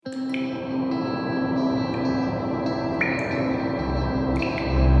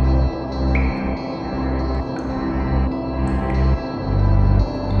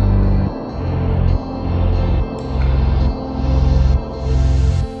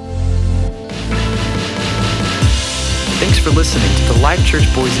for listening to the Life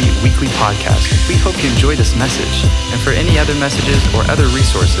Church Boise weekly podcast. We hope you enjoy this message. And for any other messages or other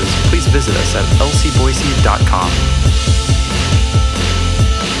resources, please visit us at lcboise.com.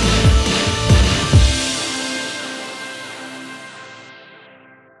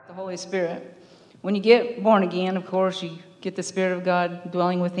 The Holy Spirit. When you get born again, of course, you get the Spirit of God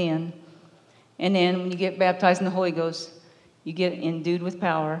dwelling within. And then when you get baptized in the Holy Ghost, you get endued with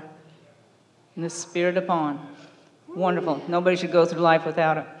power and the Spirit upon. Wonderful. Nobody should go through life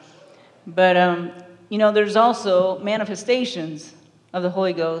without it. But, there's also manifestations of the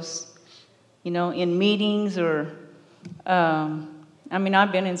Holy Ghost, in meetings or, I've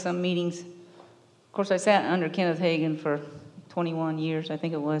been in some meetings. Of course, I sat under Kenneth Hagin for 21 years, I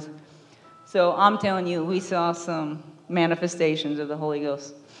think it was. So I'm telling you, we saw some manifestations of the Holy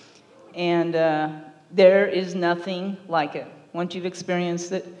Ghost. And there is nothing like it. Once you've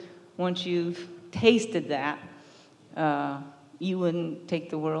experienced it, once you've tasted that, you wouldn't take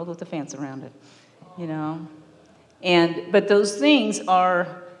the world with a fence around it, But those things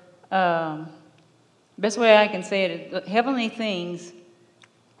are, best way I can say it, heavenly things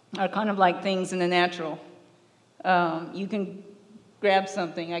are kind of like things in the natural. You can grab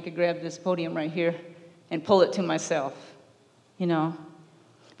something. I could grab this podium right here and pull it to myself,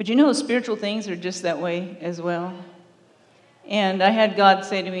 But spiritual things are just that way as well. And I had Lord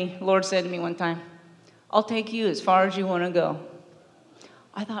said to me one time, I'll take you as far as you want to go.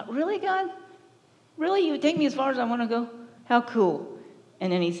 I thought, really, God? Really? You would take me as far as I want to go? How cool.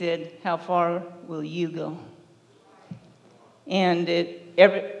 And then he said, how far will you go? And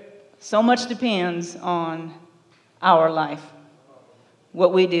so much depends on our life,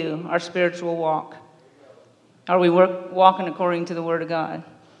 what we do, our spiritual walk. Are we walking according to the Word of God,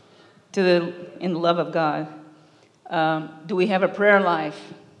 in the love of God? Do we have a prayer life?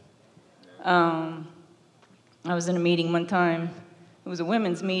 I was in a meeting one time. It was a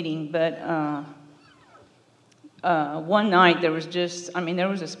women's meeting, but one night there was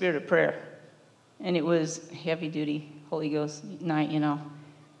a spirit of prayer, and it was heavy-duty Holy Ghost night,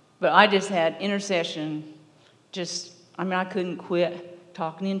 But I just had intercession. I couldn't quit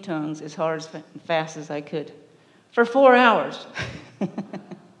talking in tongues as hard as fast as I could for 4 hours.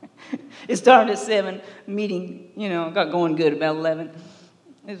 It started at 7, meeting, got going good about 11.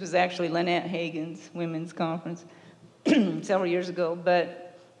 This was actually Lynette Hagin's women's conference several years ago,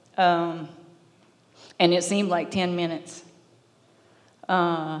 but, and it seemed like 10 minutes.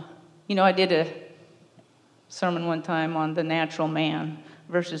 I did a sermon one time on the natural man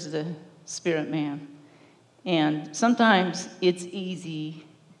versus the spirit man. And sometimes it's easy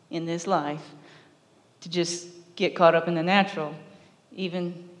in this life to just get caught up in the natural,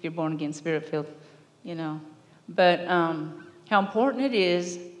 even if you're born again, spirit-filled, But how important it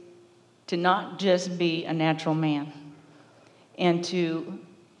is to not just be a natural man. And to,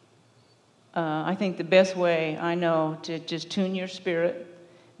 I think the best way I know to just tune your spirit,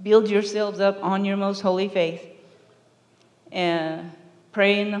 build yourselves up on your most holy faith, and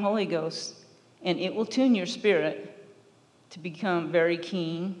pray in the Holy Ghost, and it will tune your spirit to become very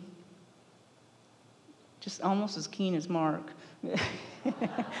keen, just almost as keen as Mark,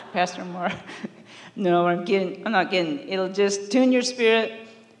 Pastor Mark. No, I'm not kidding. It'll just tune your spirit,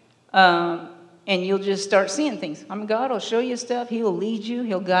 and you'll just start seeing things. God will show you stuff. He will lead you.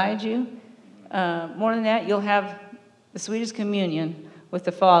 He'll guide you. More than that, you'll have the sweetest communion with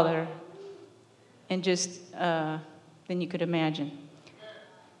the Father, and just than you could imagine.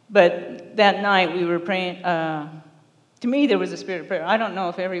 But that night we were praying. To me, there was a spirit of prayer. I don't know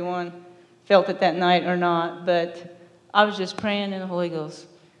if everyone felt it that night or not, but I was just praying in the Holy Ghost,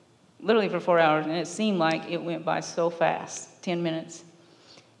 literally for 4 hours, and it seemed like it went by so fast, 10 minutes.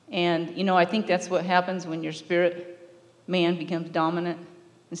 And, I think that's what happens when your spirit man becomes dominant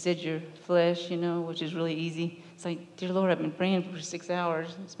instead of your flesh, which is really easy. It's like, dear Lord, I've been praying for 6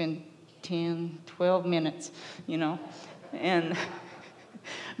 hours. It's been 10, 12 minutes, And,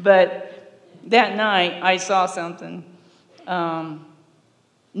 but that night I saw something.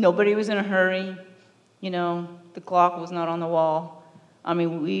 Nobody was in a hurry, The clock was not on the wall.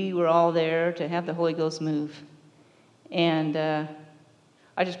 We were all there to have the Holy Ghost move. And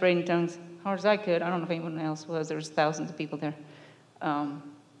I just prayed in tongues as hard as I could. I don't know if anyone else was. There was thousands of people there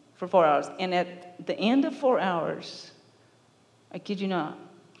for 4 hours. And at the end of 4 hours, I kid you not,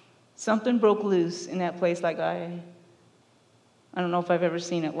 something broke loose in that place like I don't know if I've ever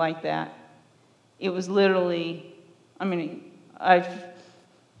seen it like that. It was literally, I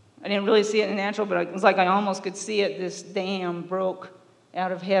didn't really see it in the natural, but it was like I almost could see it. This dam broke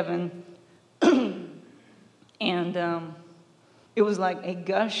out of heaven. And it was like a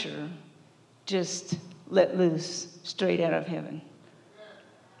gusher just let loose straight out of heaven.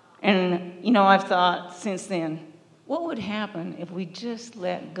 And, you know, I've thought since then, what would happen if we just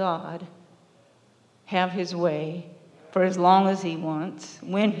let God have his way for as long as he wants,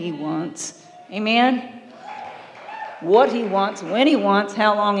 when he wants? Amen? What he wants, when he wants,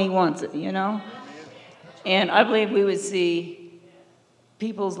 how long he wants it, you know? And I believe we would see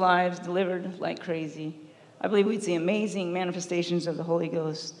people's lives delivered like crazy. I believe we'd see amazing manifestations of the Holy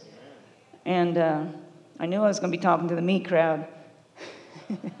Ghost. And I knew I was going to be talking to the me crowd.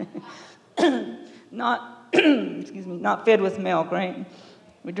 Not, excuse me, not fed with milk, right?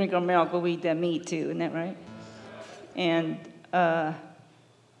 We drink our milk, but we eat that meat too, isn't that right? And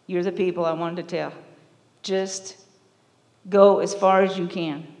you're the people I wanted to tell. Just go as far as you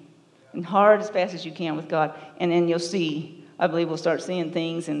can, and hard as fast as you can with God, and then you'll see. I believe we'll start seeing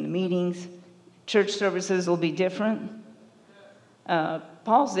things in the meetings. Church services will be different.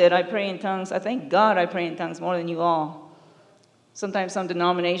 Paul said, I pray in tongues. I thank God I pray in tongues more than you all. Sometimes some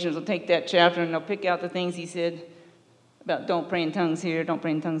denominations will take that chapter and they'll pick out the things he said about don't pray in tongues here, don't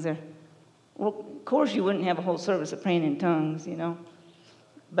pray in tongues there. Well, of course you wouldn't have a whole service of praying in tongues, you know.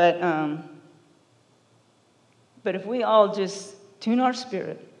 But if we all just tune our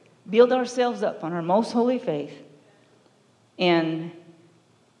spirit, build ourselves up on our most holy faith, and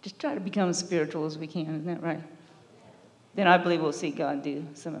just try to become as spiritual as we can, isn't that right? Then I believe we'll see God do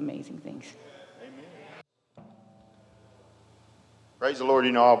some amazing things. Praise the Lord.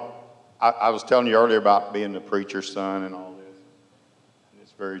 You know, I was telling you earlier about being the preacher's son and all this. And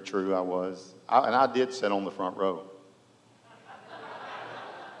it's very true, I was. And I did sit on the front row.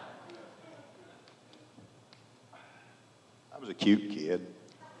 I was a cute kid.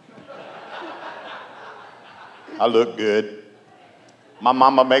 I looked good. My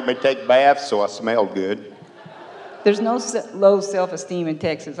mama made me take baths, so I smelled good. There's no low self-esteem in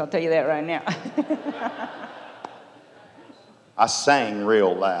Texas, I'll tell you that right now. I sang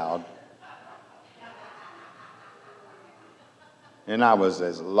real loud. And I was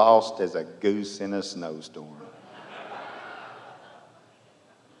as lost as a goose in a snowstorm.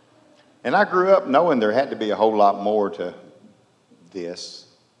 And I grew up knowing there had to be a whole lot more to this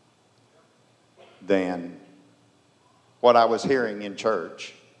than what I was hearing in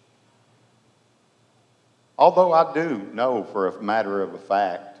church. Although I do know for a matter of a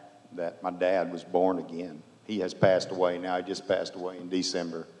fact that my dad was born again. He has passed away now. He just passed away in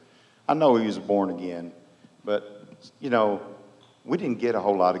December. I know he was born again. But, you know, we didn't get a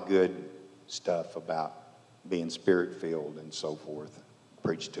whole lot of good stuff about being spirit-filled and so forth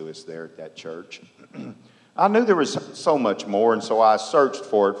preached to us there at that church. I knew there was so much more, and so I searched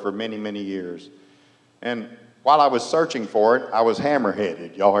for it for many, many years. And while I was searching for it, I was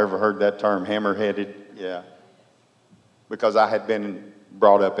hammer-headed. Y'all ever heard that term, hammer-headed? Yeah. Because I had been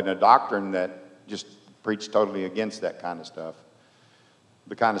brought up in a doctrine that just preached totally against that kind of stuff.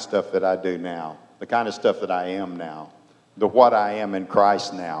 The kind of stuff that I do now. The kind of stuff that I am now. The what I am in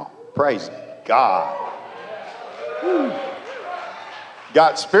Christ now. Praise God. Whew.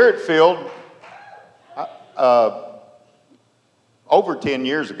 Got spirit-filled over 10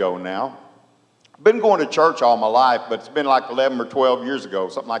 years ago now. I've been going to church all my life, but it's been like 11 or 12 years ago,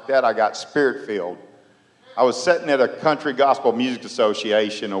 something like that, I got spirit-filled. I was sitting at a Country Gospel Music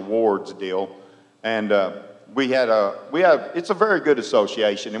Association awards deal, and it's a very good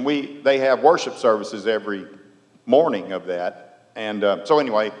association, and they have worship services every morning of that. And so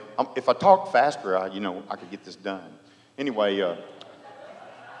anyway, if I talk faster, I could get this done. Anyway,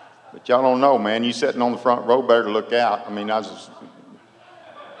 but y'all don't know, man. You sitting on the front row, better look out. I mean, I was just...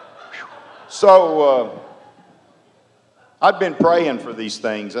 So, I'd been praying for these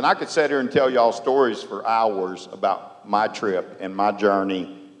things, and I could sit here and tell y'all stories for hours about my trip and my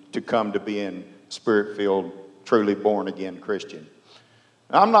journey to come to being spirit-filled, truly born-again Christian.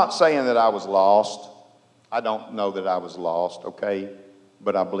 Now, I'm not saying that I was lost. I don't know that I was lost, okay?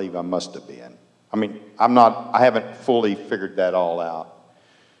 But I believe I must have been. I mean, I haven't fully figured that all out.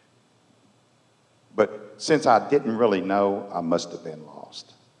 But since I didn't really know, I must have been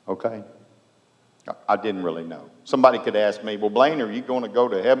lost, okay? I didn't really know. Somebody could ask me, well, Blaine, are you going to go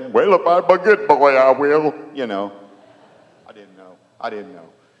to heaven? Well, if I'm a good boy, I will. You know, I didn't know.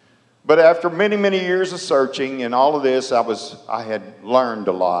 But after many, many years of searching and all of this, I had learned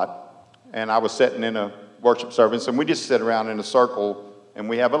a lot. And I was sitting in a worship service, and we just sit around in a circle, and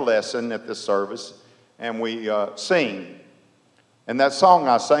we have a lesson at this service, and we sing. And that song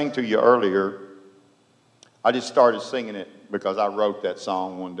I sang to you earlier, I just started singing it because I wrote that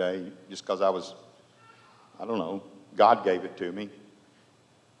song one day, just because I don't know, God gave it to me.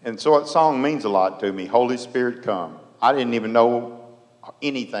 And so that song means a lot to me. Holy Spirit, come. I didn't even know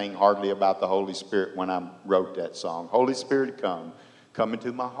anything hardly about the Holy Spirit when I wrote that song. Holy Spirit, come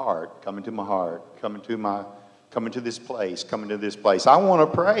into my heart, come into my heart, come into this place, come into this place. I want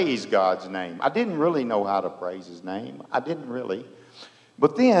to praise God's name. I didn't really know how to praise his name. I didn't really.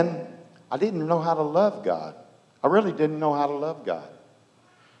 But then I didn't know how to love God. I really didn't know how to love God.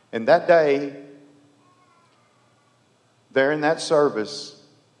 And that day, there in that service,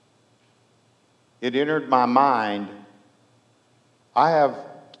 it entered my mind, I have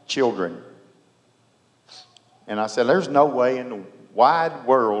children. And I said, there's no way in the wide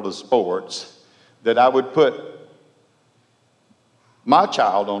world of sports that I would put my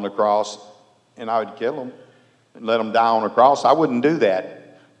child on the cross and I would kill him and let him die on the cross. I wouldn't do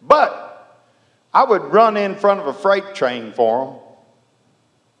that. But I would run in front of a freight train for him.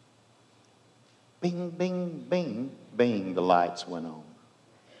 Bing, bing, bing, bing, the lights went on.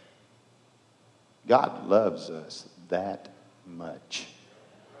 God loves us that much.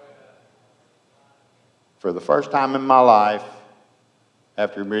 For the first time in my life,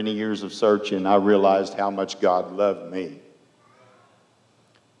 after many years of searching, I realized how much God loved me.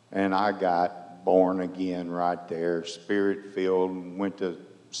 And I got born again right there, spirit-filled, and went to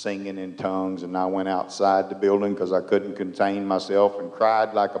singing in tongues, and I went outside the building because I couldn't contain myself and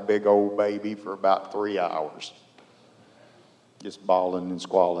cried like a big old baby for about 3 hours. Just bawling and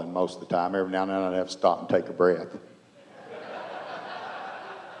squalling most of the time. Every now and then I'd have to stop and take a breath.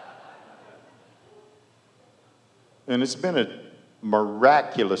 And it's been a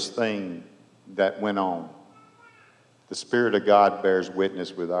miraculous thing that went on. The Spirit of God bears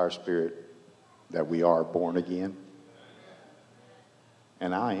witness with our spirit that we are born again.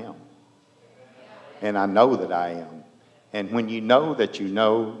 And I am. And I know that I am. And when you know that you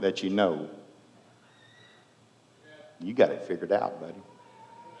know that you know, you got it figured out, buddy.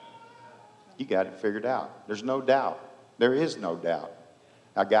 You got it figured out. There's no doubt. There is no doubt.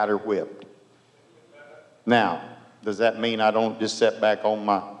 I got her whipped. Now, does that mean I don't just sit back on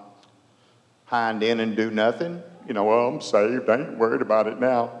my hind end and do nothing? You know, well, I'm saved. I ain't worried about it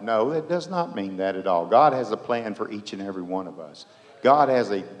now. No, it does not mean that at all. God has a plan for each and every one of us. God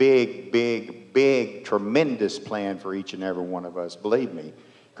has a big, big, big, tremendous plan for each and every one of us. Believe me.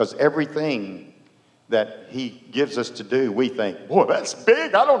 Because everything that he gives us to do, we think, boy, that's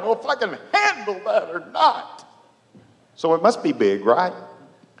big. I don't know if I can handle that or not. So it must be big, right?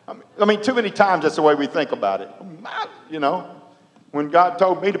 I mean, too many times that's the way we think about it. You know, when God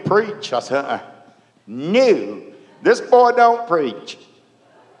told me to preach, I said, no, this boy don't preach.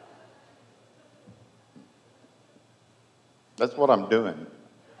 That's what I'm doing.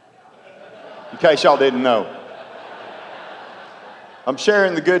 In case y'all didn't know. I'm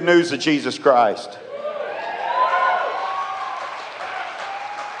sharing the good news of Jesus Christ.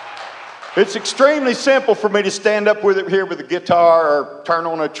 It's extremely simple for me to stand up here with a guitar or turn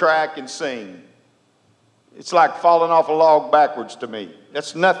on a track and sing. It's like falling off a log backwards to me.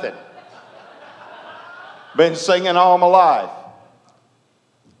 That's nothing. Been singing all my life.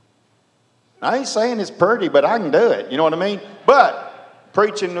 I ain't saying it's pretty, but I can do it. You know what I mean? But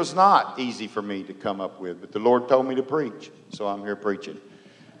preaching was not easy for me to come up with. But the Lord told me to preach, so I'm here preaching.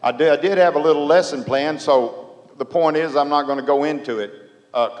 I did have a little lesson plan, so the point is I'm not going to go into it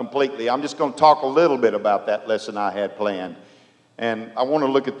completely. I'm just going to talk a little bit about that lesson I had planned. And I want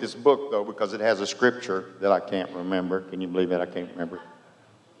to look at this book, though, because it has a scripture that I can't remember. Can you believe that? I can't remember.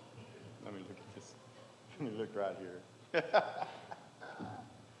 Let me look at this. Let me look right here.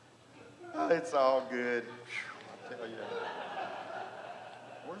 Oh, it's all good. I tell you.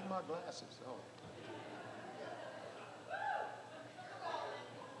 Where's my glasses? Oh.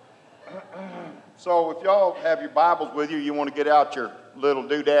 So if y'all have your Bibles with you, you want to get out your little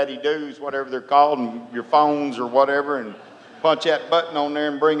doodaddy-doos, whatever they're called, and your phones or whatever, and punch that button on there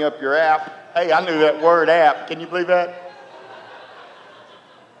and bring up your app. Hey, I knew that word, app. Can you believe that?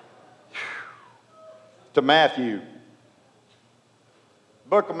 To Matthew.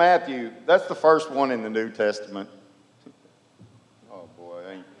 Book of Matthew. That's the first one in the New Testament. Oh,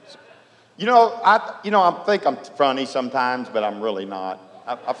 boy. I think I'm funny sometimes, but I'm really not.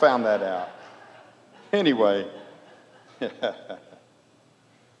 I found that out. Anyway.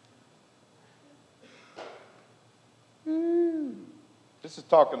 This is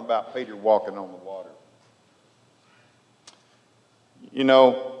talking about Peter walking on the water. You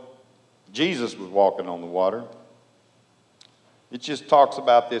know, Jesus was walking on the water. It just talks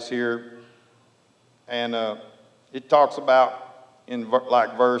about this here. And it talks about, in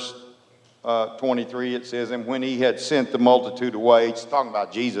verse 23, it says, and when he had sent the multitude away, it's talking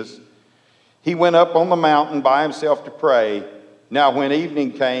about Jesus, he went up on the mountain by himself to pray. Now, when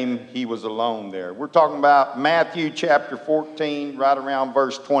evening came, he was alone there. We're talking about Matthew chapter 14, right around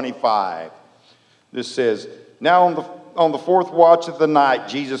verse 25. This says, now on the fourth watch of the night,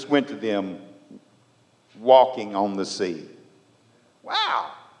 Jesus went to them walking on the sea.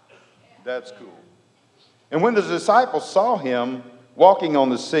 Wow, that's cool. And when the disciples saw him walking on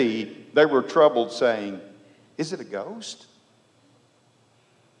the sea, they were troubled, saying, is it a ghost?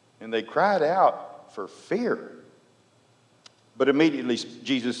 And they cried out for fear. But immediately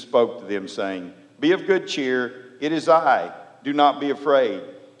Jesus spoke to them, saying, be of good cheer, it is I, do not be afraid.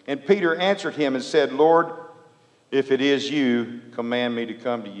 And Peter answered him and said, Lord, if it is you, command me to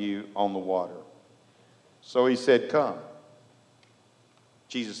come to you on the water. So he said, come.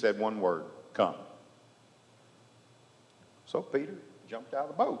 Jesus said one word, come. So Peter jumped out of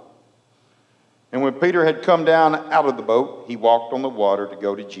the boat. And when Peter had come down out of the boat, he walked on the water to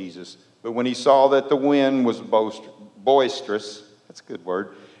go to Jesus. But when he saw that the wind was boisterous, that's a good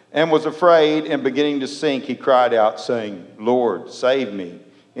word, and was afraid and beginning to sink, he cried out, saying, Lord, save me.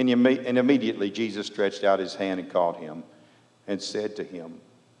 And immediately Jesus stretched out his hand and caught him and said to him,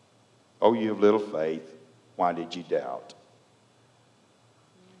 oh, you of little faith, why did you doubt?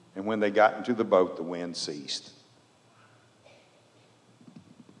 And when they got into the boat, the wind ceased.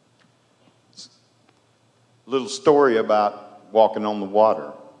 Little story about walking on the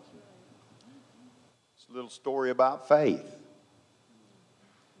water. It's a little story about faith.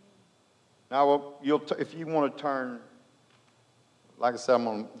 Now, if you want to turn, like I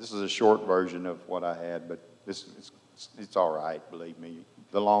said, this is a short version of what I had, but it's all right, believe me.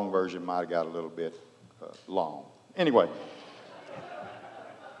 The long version might have got a little bit long. Anyway,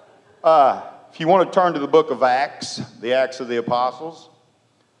 if you want to turn to the book of Acts, the Acts of the Apostles,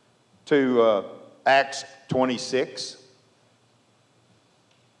 to Acts 26.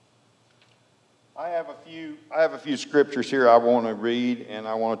 I have a few scriptures here I want to read, and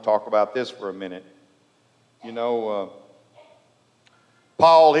I want to talk about this for a minute. You know,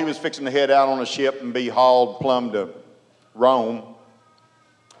 Paul, he was fixing to head out on a ship and be hauled plumb to Rome.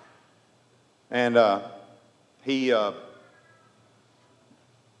 And he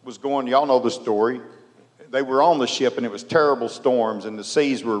was going, y'all know the story. They were on the ship, and it was terrible storms, and the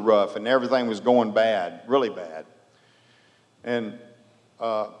seas were rough, and everything was going bad, really bad. And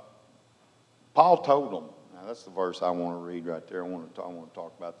Paul told them, now that's the verse I want to read right there. I want to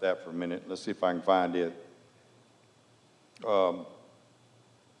talk about that for a minute. Let's see if I can find it. Was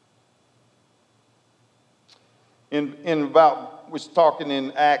talking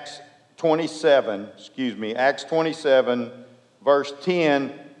in Acts 27, verse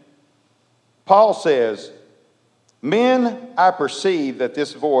 10, Paul says, men, I perceive that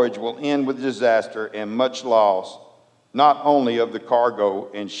this voyage will end with disaster and much loss, not only of the cargo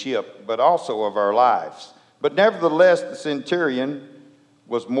and ship, but also of our lives. But nevertheless, the centurion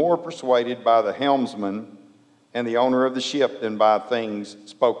was more persuaded by the helmsman and the owner of the ship than by things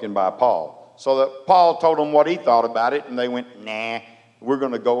spoken by Paul. So that Paul told them what he thought about it, and they went, nah, we're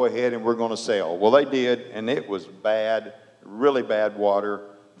going to go ahead and we're going to sail. Well, they did, and it was bad, really bad water.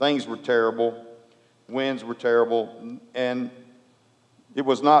 Things were terrible. Winds were terrible, and it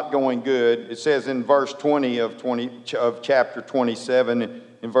was not going good. It says in verse 20 of chapter 27,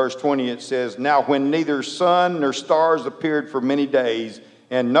 in verse 20 it says, now when neither sun nor stars appeared for many days,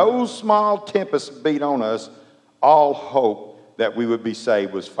 and no small tempest beat on us, all hope that we would be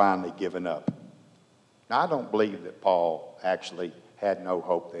saved was finally given up. Now, I don't believe that Paul actually had no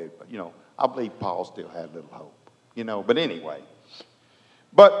hope there, but, I believe Paul still had a little hope, but anyway.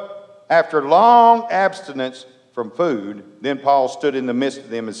 But after long abstinence from food, then Paul stood in the midst of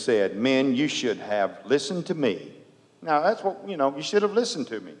them and said, men, you should have listened to me. Now, that's what, you should have listened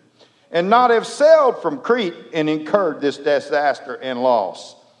to me. And not have sailed from Crete and incurred this disaster and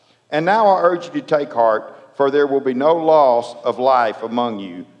loss. And now I urge you to take heart, for there will be no loss of life among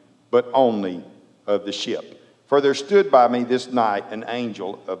you, but only of the ship. For there stood by me this night an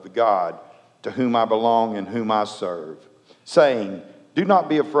angel of the God, to whom I belong and whom I serve, saying, do not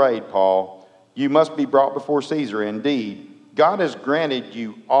be afraid, Paul. You must be brought before Caesar. Indeed, God has granted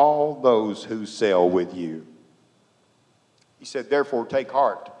you all those who sail with you. He said, therefore, take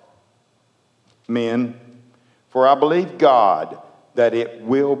heart, men, for I believe God that it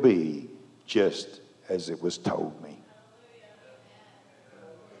will be just as it was told me.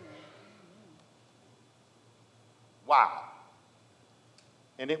 Wow.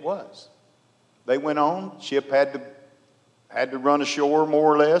 And it was. They went on. Ship had to run ashore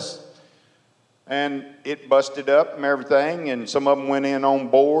more or less. And it busted up and everything. And some of them went in on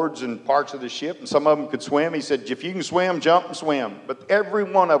boards and parts of the ship. And some of them could swim. He said, if you can swim, jump and swim. But every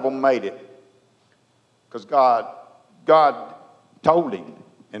one of them made it. Because God told him,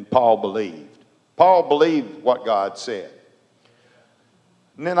 and Paul believed. Paul believed what God said.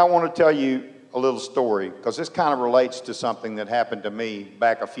 And then I want to tell you a little story, because this kind of relates to something that happened to me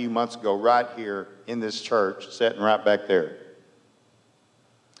back a few months ago right here in this church, sitting right back there.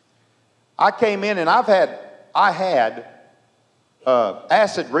 I came in and I had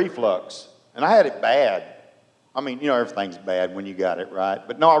acid reflux, and I had it bad. I mean, everything's bad when you got it, right?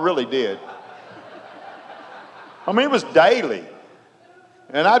 But no, I really did. I mean, it was daily.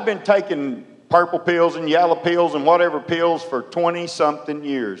 And I'd been taking purple pills and yellow pills and whatever pills for 20-something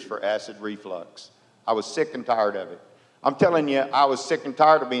years for acid reflux. I was sick and tired of it. I'm telling you, I was sick and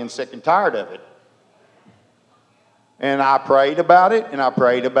tired of being sick and tired of it. And I prayed about it, and I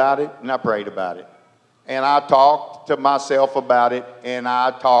prayed about it, and I prayed about it. And I talked to myself about it, and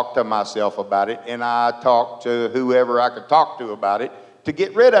I talked to myself about it, and I talked to whoever I could talk to about it to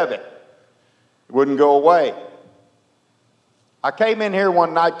get rid of it. It wouldn't go away. I came in here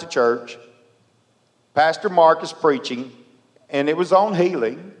one night to church. Pastor Mark is preaching, and it was on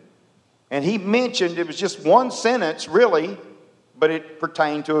healing. And he mentioned, it was just one sentence, really, but it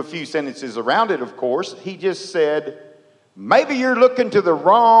pertained to a few sentences around it, of course. He just said, maybe you're looking to the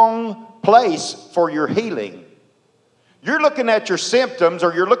wrong place for your healing. You're looking at your symptoms,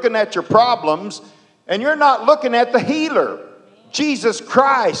 or you're looking at your problems, and you're not looking at the healer. Jesus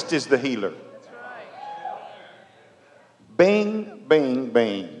Christ is the healer. Bing, bing,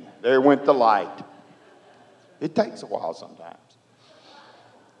 bing. There went the light. It takes a while sometimes.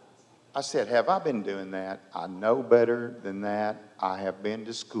 I said, have I been doing that? I know better than that. I have been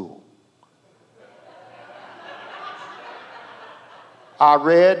to school. I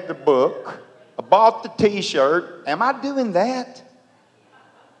read the book. I bought the t-shirt. Am I doing that?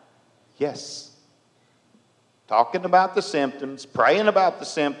 Yes. Talking about the symptoms, praying about the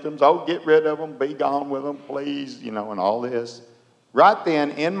symptoms. Oh, get rid of them, be gone with them, please, and all this. Right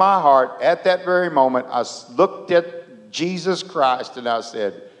then, in my heart, at that very moment, I looked at Jesus Christ and I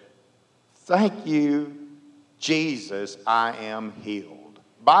said, thank you, Jesus, I am healed.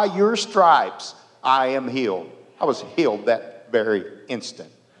 By your stripes, I am healed. I was healed that very instant.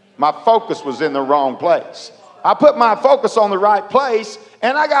 My focus was in the wrong place. I put my focus on the right place,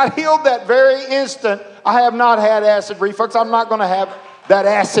 and I got healed that very instant. I have not had acid reflux. I'm not going to have that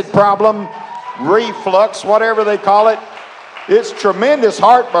acid problem, reflux, whatever they call it. It's tremendous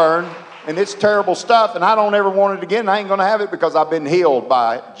heartburn, and it's terrible stuff, and I don't ever want it again. I ain't going to have it because I've been healed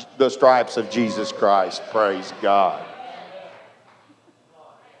by the stripes of Jesus Christ. Praise God.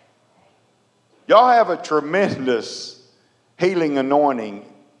 Y'all have a tremendous healing anointing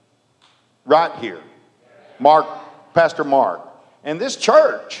right here. Pastor Mark. And this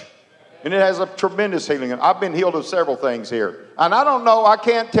church, and it has a tremendous healing. I've been healed of several things here. And I don't know, I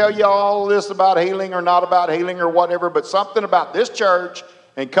can't tell you all this about healing or not about healing or whatever, but something about this church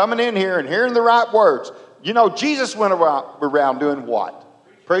and coming in here and hearing the right words. Jesus went around doing what?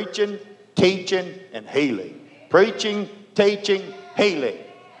 Preaching, teaching, and healing. Preaching, teaching, healing.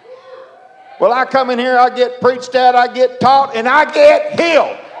 Well, I come in here, I get preached at, I get taught, and I get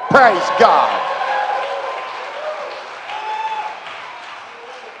healed. Praise God.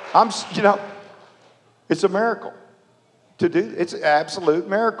 It's a miracle to do. It's an absolute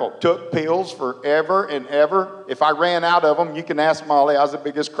miracle. Took pills forever and ever. If I ran out of them, you can ask Molly. I was the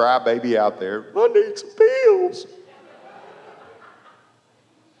biggest crybaby out there. I need some pills.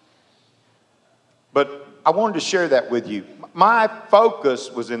 But I wanted to share that with you. My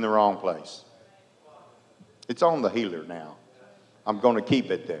focus was in the wrong place. It's on the healer now. I'm going to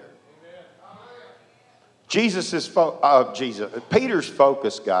keep it there. Peter's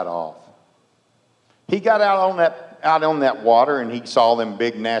focus got off. He got out on that water, and he saw them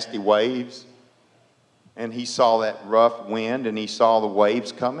big nasty waves, and he saw that rough wind, and he saw the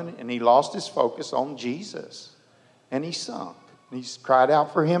waves coming, and he lost his focus on Jesus, and he sunk. And he cried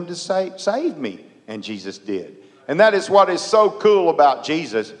out for him to save me, and Jesus did. And that is what is so cool about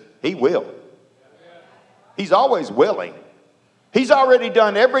Jesus. He will. He's always willing. He's already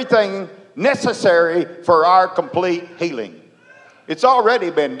done everything necessary for our complete healing. It's already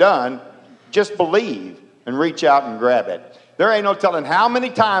been done. Just believe and reach out and grab it. There ain't no telling how many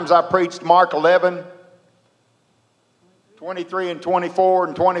times I preached Mark 11, 23 and 24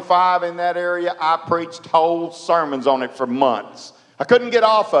 and 25 in that area. I preached whole sermons on it for months. I couldn't get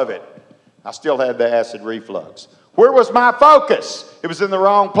off of it. I still had the acid reflux. Where was my focus? It was in the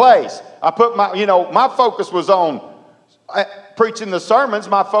wrong place. I put my focus was on preaching the sermons.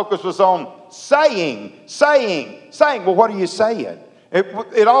 My focus was on saying. Well, what are you saying?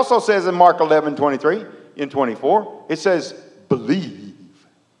 It also says in Mark 11, 23 and 24, it says, believe.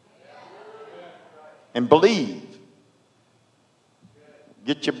 And believe.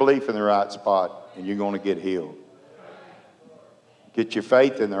 Get your belief in the right spot, and you're going to get healed. Get your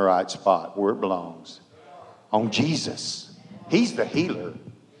faith in the right spot where it belongs. On Jesus. He's the healer.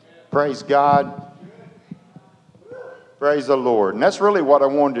 Praise God. Praise the Lord. And that's really what I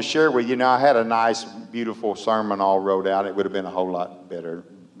wanted to share with you. Now, I had a nice, beautiful sermon all wrote out. It would have been a whole lot better.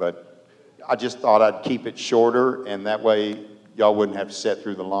 But I just thought I'd keep it shorter, and that way y'all wouldn't have to sit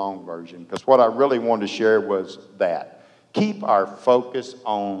through the long version. Because what I really wanted to share was that. Keep our focus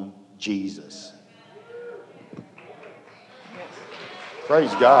on Jesus.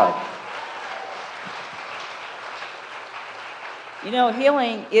 Praise God. You know,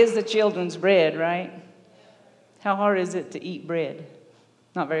 healing is the children's bread, right? How hard is it to eat bread?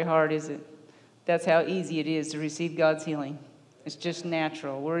 Not very hard, is it? That's how easy it is to receive God's healing. It's just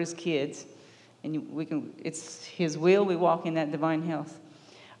natural. We're His kids, and it's His will. We walk in that divine health.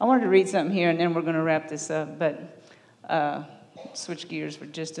 I wanted to read something here, and then we're going to wrap this up. But switch gears for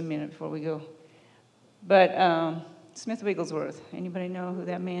just a minute before we go. But Smith Wigglesworth. Anybody know who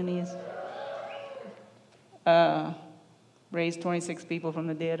that man is? Raised 26 people from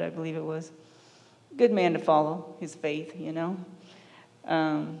the dead, I believe it was. Good man to follow, his faith, you know.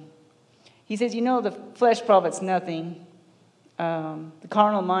 He says, you know, the flesh profits nothing. The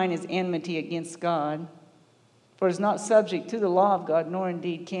carnal mind is enmity against God, for it is not subject to the law of God, nor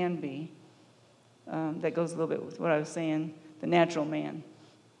indeed can be. That goes a little bit with what I was saying, the natural man.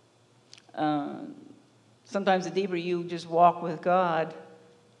 Sometimes the deeper you just walk with God,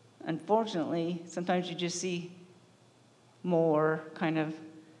 unfortunately, sometimes you just see more kind of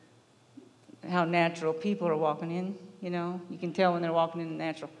how natural people are walking in, you know. You can tell when they're walking in the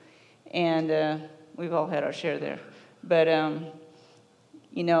natural. And we've all had our share there. But,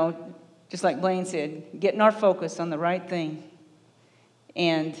 you know, just like Blaine said, getting our focus on the right thing.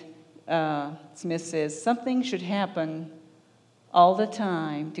 And Smith says, something should happen all the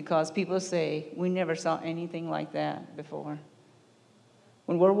time to cause people to say, we never saw anything like that before.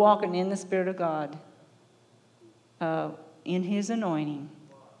 When we're walking in the Spirit of God, in His anointing,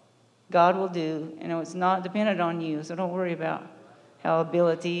 God will do, and it's not dependent on you, so don't worry about how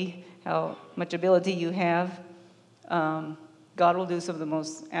much ability you have. God will do some of the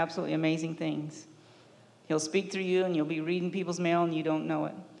most absolutely amazing things. He'll speak through you, and you'll be reading people's mail, and you don't know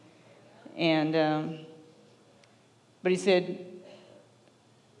it. And but he said,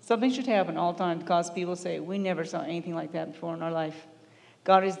 something should happen all the time to cause people to say, we never saw anything like that before in our life.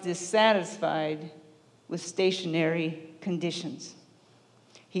 God is dissatisfied with stationary conditions.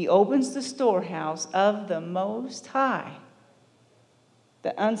 He opens the storehouse of the Most High,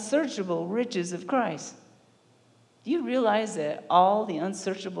 the unsearchable riches of Christ. Do you realize that all the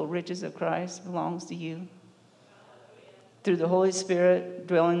unsearchable riches of Christ belongs to you? Through the Holy Spirit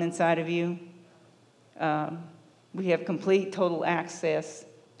dwelling inside of you, we have complete, total access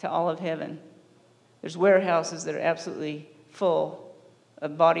to all of heaven. There's warehouses that are absolutely full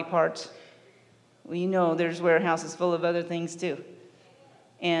of body parts. Well, you know there's warehouses full of other things too.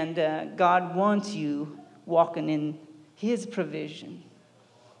 And God wants you walking in His provision,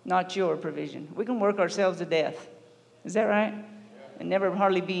 not your provision. We can work ourselves to death. Is that right? And never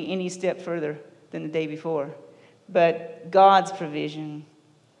hardly be any step further than the day before. But God's provision,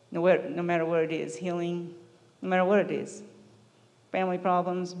 no matter what it is, healing, no matter what it is, family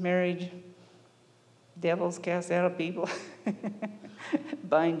problems, marriage, devils cast out of people,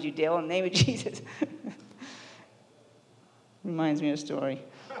 bind you, devil, in the name of Jesus. Reminds me of a story.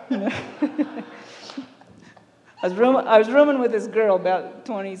 I was rooming with this girl about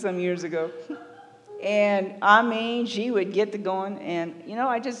 20-some years ago. And, I mean, she would get to going. And, you know,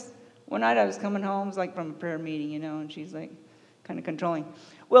 one night I was coming home, it was like from a prayer meeting, you know, and she's like kind of controlling.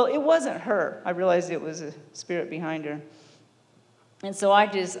 Well, it wasn't her. I realized it was a spirit behind her. And so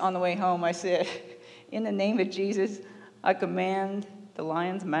on the way home, I said, in the name of Jesus, I command the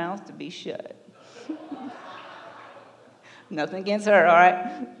lion's mouth to be shut. Nothing against her, all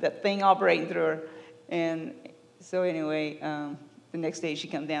right? That thing operating through her. And so anyway, the next day she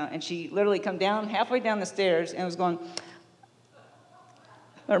come down, and she literally come down halfway down the stairs and was going,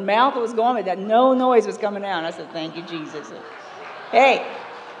 her mouth was going, but that no noise was coming out. And I said, thank you, Jesus. Hey,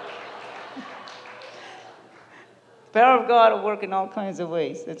 the power of God will work in all kinds of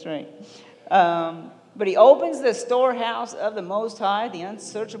ways. That's right. But He opens the storehouse of the Most High, the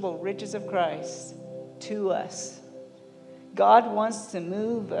unsearchable riches of Christ, to us. God wants to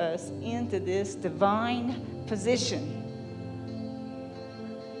move us into this divine position.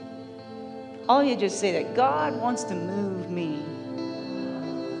 All you just say that God wants to move me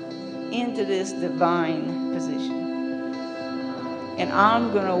into this divine position. And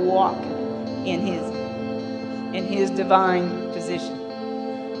I'm going to walk in his divine position.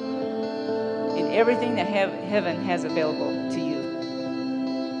 everything that heaven has available to you.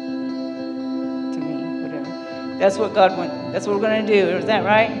 To me, whatever. That's what God wants. That's what we're going to do. Is that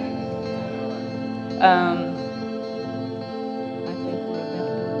right? I think we're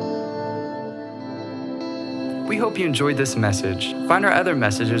about. We hope you enjoyed this message. Find our other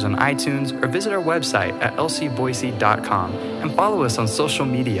messages on iTunes or visit our website at lcboise.com and follow us on social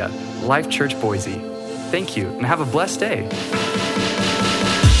media, Life Church Boise. Thank you and have a blessed day.